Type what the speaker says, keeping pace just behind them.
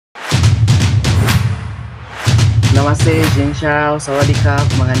Namaste, Jin Chao, Sawadika,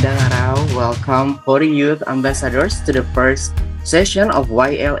 Magandang Araw. Welcome, Foreign Youth Ambassadors, to the first session of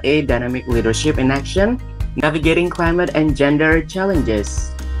YLA Dynamic Leadership in Action, Navigating Climate and Gender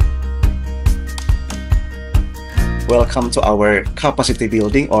Challenges. Welcome to our capacity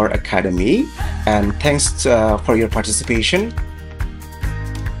building or academy, and thanks for your participation.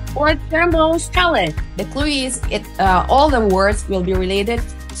 Or thermos challenge. The clue is all the words will be related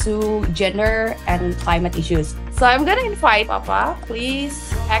to gender and climate issues. So I'm gonna invite Papa, please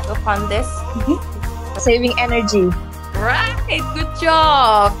act upon this. Saving energy. Right, good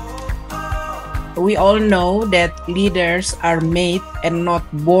job. We all know that leaders are made and not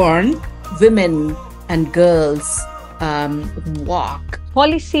born. Women and girls walk.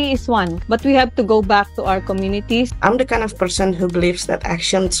 Policy is one, but we have to go back to our communities. I'm the kind of person who believes that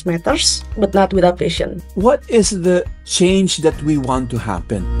actions matters, but not without vision. What is the change that we want to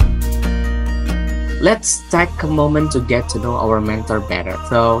happen? Let's take a moment to get to know our mentor better.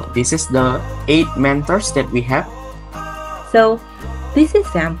 So this is the 8 mentors that we have. So this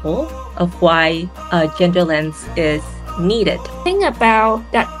example of why a gender lens is needed. Think about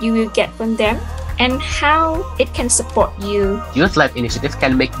that you will get from them and how it can support you. Youth-led initiatives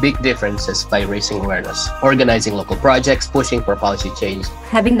can make big differences by raising awareness, organizing local projects, pushing for policy change.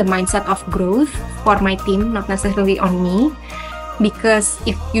 Having the mindset of growth for my team, not necessarily on me, because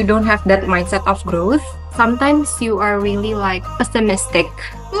if you don't have that mindset of growth, sometimes you are really pessimistic.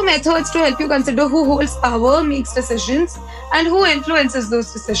 2 methods to help you consider who holds power, makes decisions, and who influences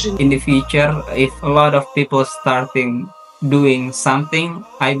those decisions. In the future, if a lot of people starting doing something,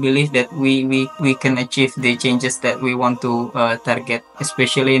 I believe that we can achieve the changes that we want to target,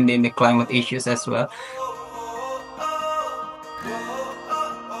 especially in the climate issues as well.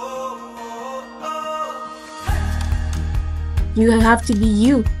 You have to be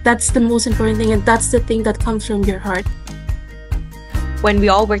you. That's the most important thing, and that's the thing that comes from your heart. When we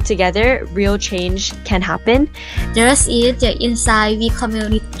all work together, real change can happen. Just is the insight we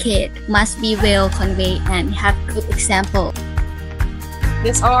communicate must be well conveyed and have good example.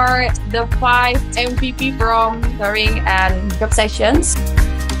 These are the 5 MVP from hearing and job sessions.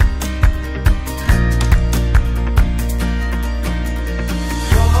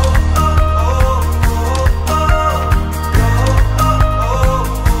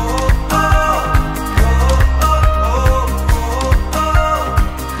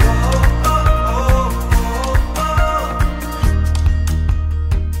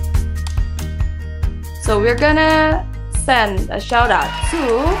 So we're gonna send a shout out to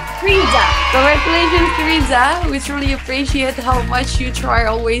Riza. Congratulations, Riza. We truly appreciate how much you try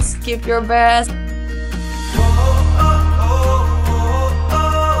always give your best.